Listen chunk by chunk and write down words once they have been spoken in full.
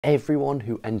Everyone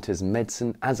who enters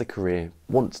medicine as a career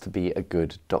wants to be a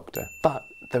good doctor. But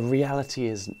the reality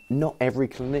is not every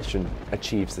clinician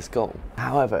achieves this goal.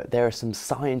 However, there are some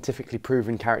scientifically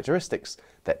proven characteristics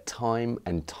that time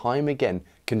and time again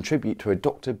contribute to a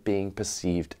doctor being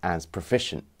perceived as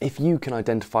proficient. If you can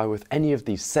identify with any of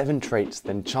these 7 traits,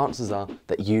 then chances are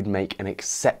that you'd make an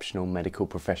exceptional medical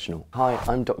professional. Hi,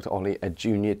 I'm Dr. Ollie, a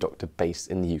junior doctor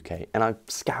based in the UK, and I've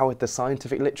scoured the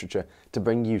scientific literature to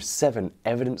bring you 7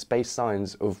 evidence-based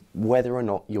signs of whether or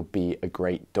not you'll be a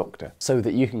great doctor, so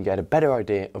that you can get a better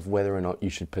idea of whether or not you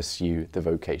should pursue the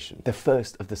vocation. The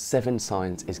first of the 7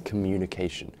 signs is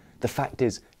communication. The fact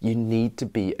is, you need to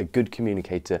be a good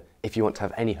communicator if you want to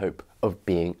have any hope of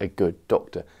being a good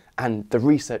doctor. And the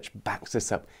research backs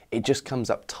this up. It just comes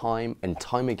up time and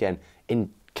time again in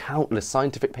countless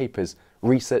scientific papers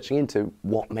researching into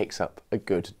what makes up a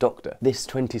good doctor. This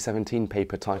 2017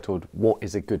 paper titled "What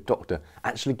is a Good Doctor"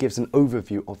 actually gives an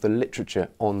overview of the literature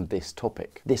on this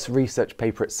topic. This research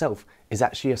paper itself is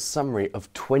actually a summary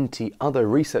of 20 other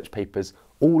research papers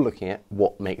all looking at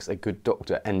what makes a good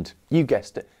doctor, and you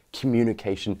guessed it,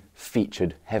 communication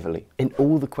featured heavily. In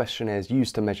all the questionnaires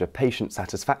used to measure patient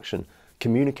satisfaction,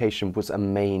 communication was a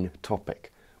main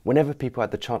topic. Whenever people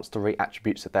had the chance to rate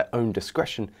attributes at their own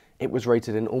discretion, it was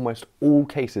rated in almost all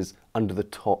cases under the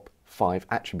top 5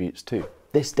 attributes too.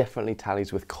 This definitely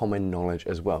tallies with common knowledge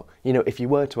as well. You know, if you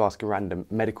were to ask a random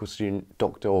medical student,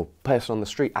 doctor, or person on the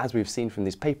street, as we've seen from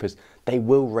these papers, they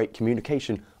will rate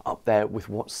communication up there with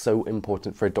what's so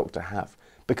important for a doctor to have.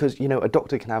 Because, you know, a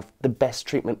doctor can have the best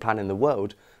treatment plan in the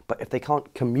world, but if they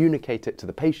can't communicate it to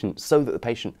the patient so that the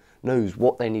patient knows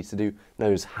what they need to do,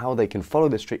 knows how they can follow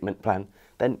this treatment plan,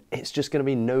 then it's just going to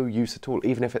be no use at all.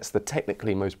 Even if it's the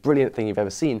technically most brilliant thing you've ever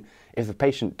seen, if the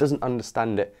patient doesn't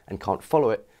understand it and can't follow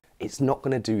it, it's not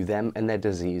going to do them and their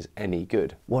disease any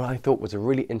good. What I thought was a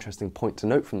really interesting point to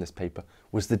note from this paper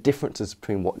was the differences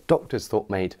between what doctors thought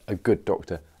made a good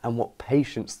doctor and what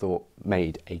patients thought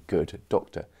made a good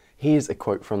doctor. Here's a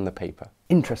quote from the paper.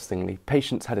 Interestingly,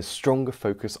 patients had a stronger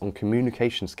focus on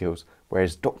communication skills,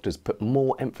 whereas doctors put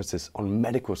more emphasis on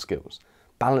medical skills.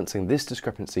 Balancing this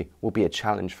discrepancy will be a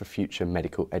challenge for future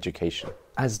medical education.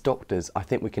 As doctors, I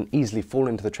think we can easily fall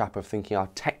into the trap of thinking our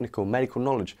technical medical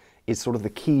knowledge is sort of the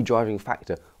key driving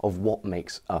factor of what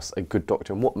makes us a good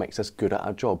doctor and what makes us good at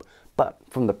our job. But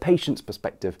from the patient's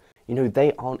perspective, you know,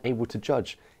 they aren't able to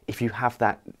judge if you have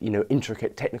that, you know,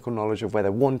 intricate technical knowledge of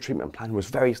whether one treatment plan was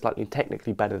very slightly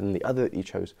technically better than the other that you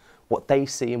chose. What they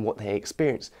see and what they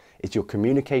experience is your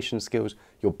communication skills,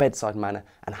 your bedside manner,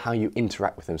 and how you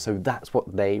interact with them. So that's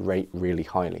what they rate really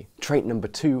highly. Trait number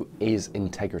 2 is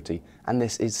integrity, and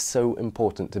this is so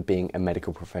important to being a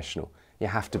medical professional. You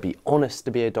have to be honest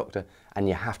to be a doctor, and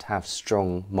you have to have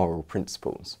strong moral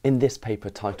principles. In this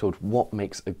paper titled "What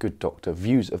Makes a Good Doctor?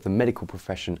 Views of the Medical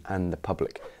Profession and the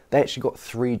Public," they actually got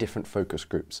 3 different focus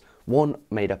groups. One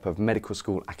made up of medical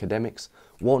school academics,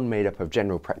 one made up of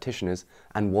general practitioners,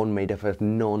 and one made up of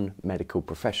non-medical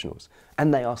professionals.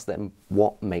 And they asked them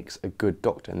what makes a good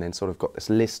doctor, and then sort of got this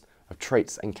list of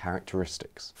traits and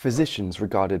characteristics. Physicians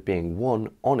regarded being 1,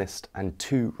 honest, and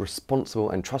 2,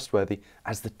 responsible and trustworthy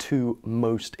as the 2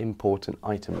 most important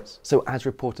items. So as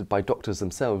reported by doctors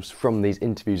themselves from these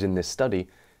interviews in this study,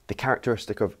 the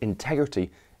characteristic of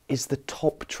integrity is the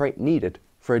top trait needed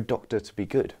for a doctor to be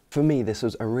good. For me, this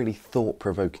was a really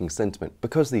thought-provoking sentiment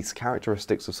because these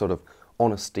characteristics of sort of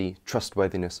honesty,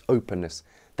 trustworthiness, openness,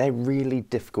 they're really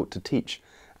difficult to teach.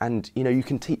 And, you know, you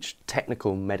can teach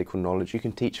technical medical knowledge, you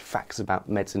can teach facts about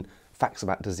medicine, facts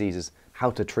about diseases, how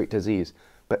to treat disease,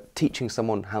 but teaching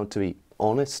someone how to be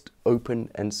honest, open,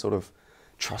 and sort of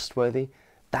trustworthy,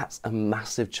 that's a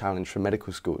massive challenge for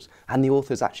medical schools. And the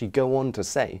authors actually go on to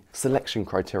say, selection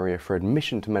criteria for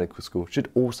admission to medical school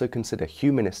should also consider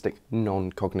humanistic,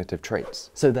 non-cognitive traits.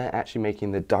 So they're actually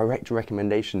making the direct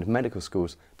recommendation to medical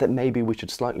schools that maybe we should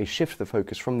slightly shift the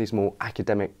focus from these more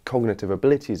academic, cognitive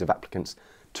abilities of applicants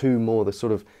to more the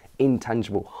sort of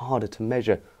intangible, harder to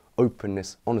measure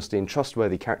openness, honesty, and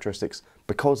trustworthy characteristics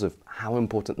because of how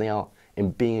important they are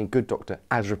in being a good doctor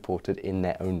as reported in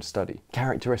their own study.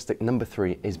 Characteristic number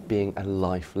 3 is being a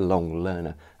lifelong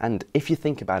learner. And if you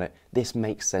think about it, this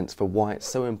makes sense for why it's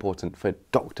so important for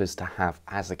doctors to have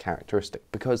as a characteristic,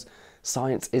 because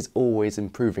science is always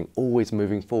improving, always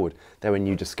moving forward. There are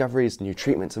new discoveries, new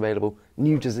treatments available,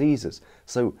 new diseases.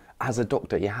 So as a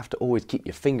doctor, you have to always keep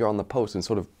your finger on the pulse and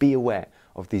sort of be aware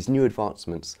of these new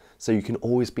advancements so you can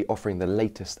always be offering the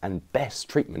latest and best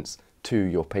treatments to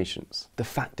your patients. The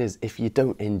fact is, if you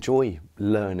don't enjoy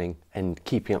learning and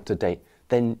keeping up to date,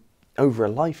 then over a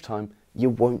lifetime, you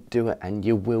won't do it and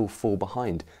you will fall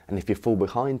behind. And if you fall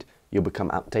behind, you'll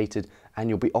become outdated, and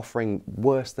you'll be offering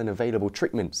worse than available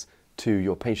treatments to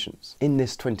your patients. In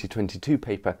this 2022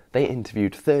 paper, they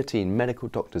interviewed 13 medical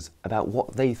doctors about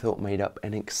what they thought made up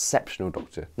an exceptional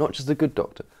doctor. Not just a good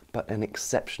doctor, but an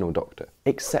exceptional doctor.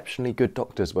 Exceptionally good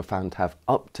doctors were found to have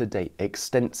up-to-date,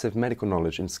 extensive medical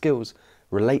knowledge and skills,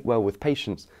 relate well with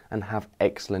patients, and have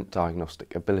excellent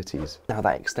diagnostic abilities. Now,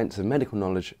 that extensive medical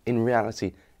knowledge, in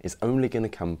reality, is only going to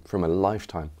come from a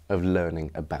lifetime of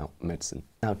learning about medicine.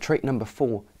 Now, trait number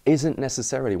 4 isn't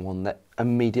necessarily one that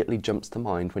immediately jumps to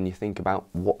mind when you think about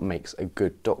what makes a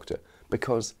good doctor,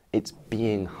 because it's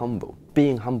being humble.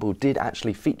 Being humble did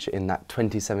actually feature in that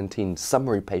 2017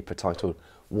 summary paper titled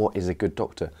 "What is a Good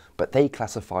Doctor?" but they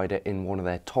classified it in one of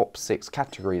their top 6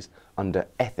 categories under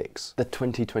ethics. The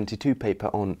 2022 paper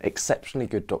on exceptionally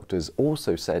good doctors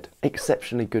also said,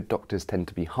 exceptionally good doctors tend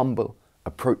to be humble,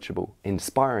 approachable,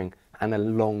 inspiring, and are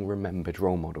long-remembered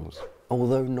role models.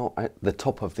 Although not at the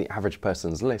top of the average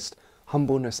person's list,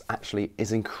 humbleness actually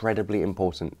is incredibly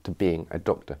important to being a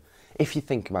doctor. If you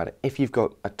think about it, if you've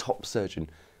got a top surgeon,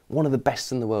 one of the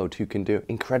best in the world who can do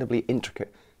incredibly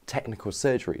intricate technical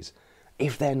surgeries,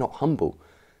 if they're not humble,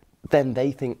 then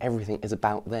they think everything is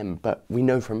about them. But we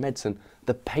know from medicine,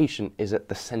 the patient is at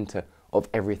the center of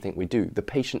everything we do. The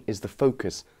patient is the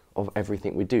focus of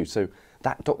everything we do. So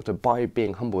that doctor, by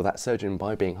being humble, that surgeon,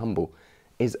 by being humble,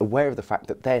 is aware of the fact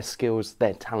that their skills,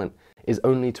 their talent, is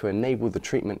only to enable the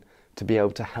treatment to be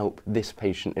able to help this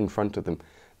patient in front of them.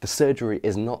 The surgery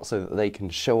is not so that they can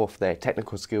show off their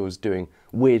technical skills doing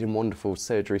weird and wonderful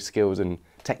surgery skills and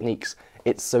techniques.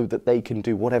 It's so that they can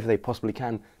do whatever they possibly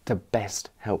can to best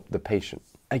help the patient.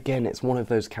 Again, it's one of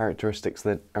those characteristics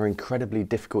that are incredibly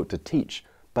difficult to teach,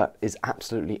 but is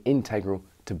absolutely integral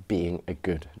to being a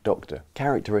good doctor.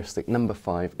 Characteristic number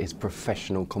 5 is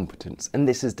professional competence, and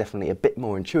this is definitely a bit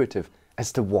more intuitive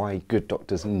as to why good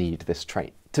doctors need this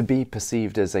trait. To be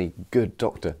perceived as a good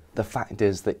doctor, the fact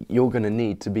is that you're going to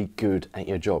need to be good at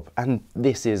your job, and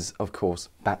this is, of course,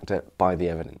 backed up by the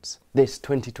evidence. This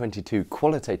 2022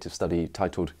 qualitative study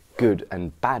titled "Good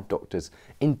and Bad Doctors"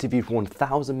 interviewed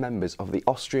 1,000 members of the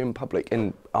Austrian public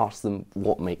and asked them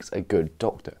what makes a good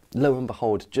doctor. Lo and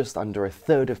behold, just under a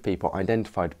third of people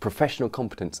identified professional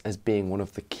competence as being one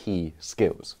of the key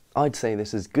skills. I'd say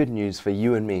this is good news for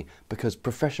you and me, because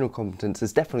professional competence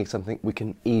is definitely something we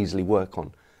can easily work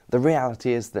on. The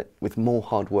reality is that with more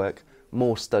hard work,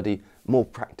 more study, more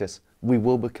practice, we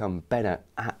will become better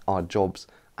at our jobs,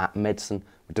 at medicine,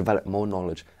 we develop more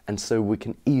knowledge, and so we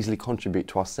can easily contribute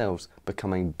to ourselves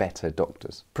becoming better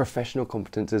doctors. Professional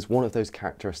competence is one of those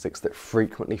characteristics that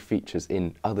frequently features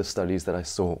in other studies that I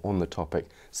saw on the topic,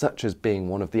 such as being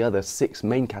one of the other 6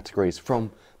 main categories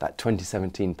from that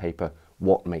 2017 paper,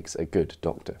 "What Makes a Good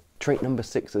Doctor?" Trait number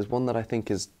 6 is one that I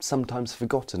think is sometimes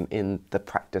forgotten in the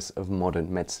practice of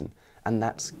modern medicine, and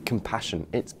that's compassion.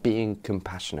 It's being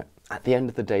compassionate. At the end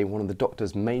of the day, one of the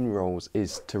doctor's main roles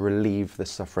is to relieve the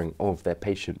suffering of their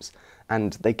patients,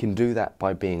 and they can do that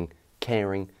by being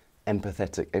caring,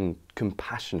 empathetic, and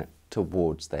compassionate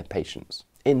towards their patients.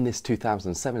 In this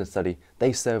 2007 study,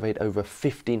 they surveyed over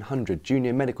 1,500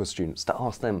 junior medical students to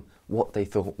ask them what they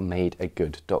thought made a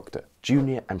good doctor.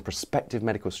 Junior and prospective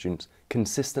medical students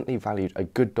consistently valued a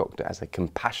good doctor as a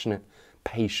compassionate,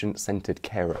 patient-centered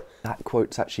carer. That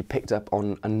quote's actually picked up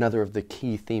on another of the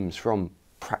key themes from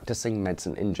practicing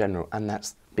medicine in general, and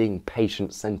that's being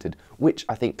patient-centered, which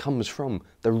I think comes from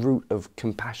the root of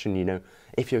compassion. You know,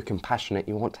 if you're compassionate,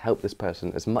 you want to help this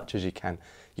person as much as you can.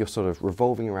 You're sort of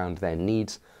revolving around their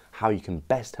needs, how you can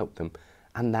best help them,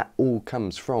 and that all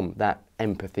comes from that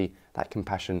empathy, that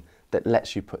compassion that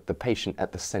lets you put the patient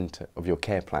at the centre of your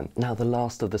care plan. Now, the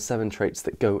last of the 7 traits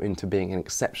that go into being an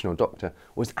exceptional doctor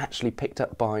was actually picked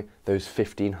up by those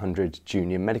 1,500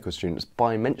 junior medical students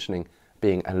by mentioning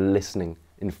being a listening,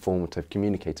 informative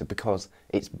communicator, because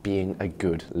it's being a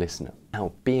good listener.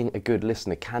 Now, being a good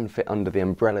listener can fit under the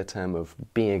umbrella term of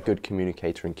being a good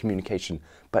communicator and communication,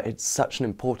 but it's such an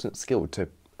important skill to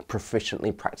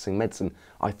proficiently practicing medicine,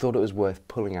 I thought it was worth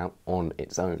pulling out on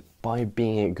its own. By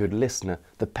being a good listener,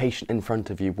 the patient in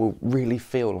front of you will really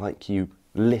feel like you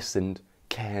listened,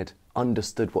 cared,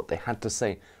 understood what they had to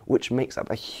say, which makes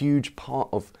up a huge part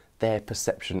of their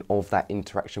perception of that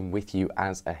interaction with you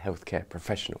as a healthcare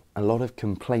professional. A lot of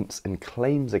complaints and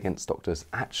claims against doctors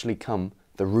actually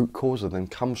the root cause of them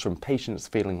comes from patients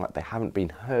feeling like they haven't been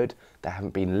heard, they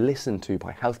haven't been listened to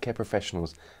by healthcare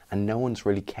professionals, and no one's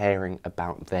really caring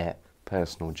about their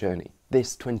personal journey.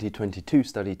 This 2022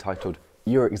 study titled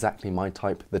 "You're Exactly My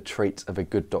Type, The Traits of a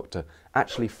Good Doctor"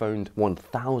 actually phoned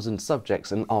 1,000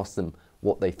 subjects and asked them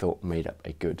what they thought made up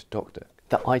a good doctor.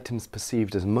 The items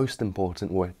perceived as most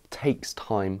important were takes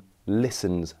time,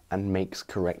 listens and makes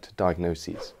correct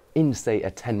diagnoses. In, say,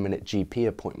 a 10-minute GP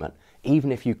appointment,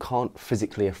 even if you can't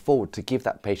physically afford to give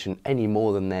that patient any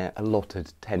more than their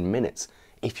allotted 10 minutes,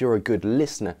 if you're a good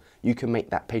listener, you can make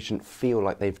that patient feel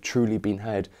like they've truly been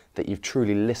heard, that you've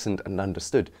truly listened and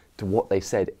understood to what they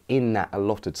said in that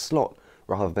allotted slot,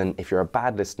 rather than if you're a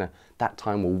bad listener, that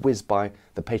time will whiz by,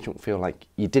 the patient will feel like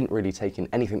you didn't really take in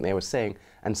anything they were saying,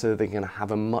 and so they're going to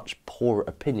have a much poorer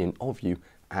opinion of you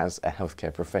as a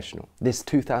healthcare professional. This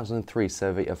 2003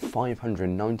 survey of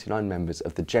 599 members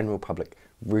of the general public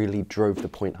really drove the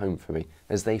point home for me,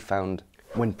 as they found,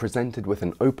 when presented with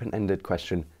an open-ended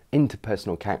question,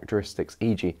 interpersonal characteristics,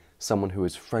 e.g. someone who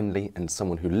is friendly and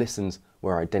someone who listens,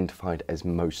 were identified as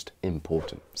most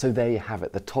important. So there you have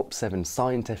it. The top 7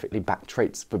 scientifically backed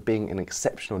traits for being an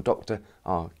exceptional doctor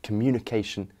are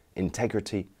communication,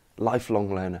 integrity,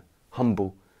 lifelong learner,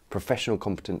 humble, professional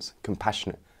competence,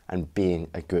 compassionate, and being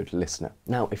a good listener.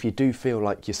 Now, if you do feel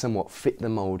like you somewhat fit the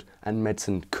mold and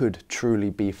medicine could truly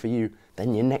be for you,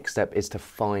 then your next step is to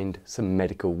find some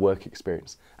medical work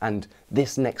experience. And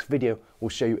this next video will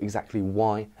show you exactly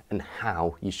why and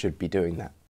how you should be doing that.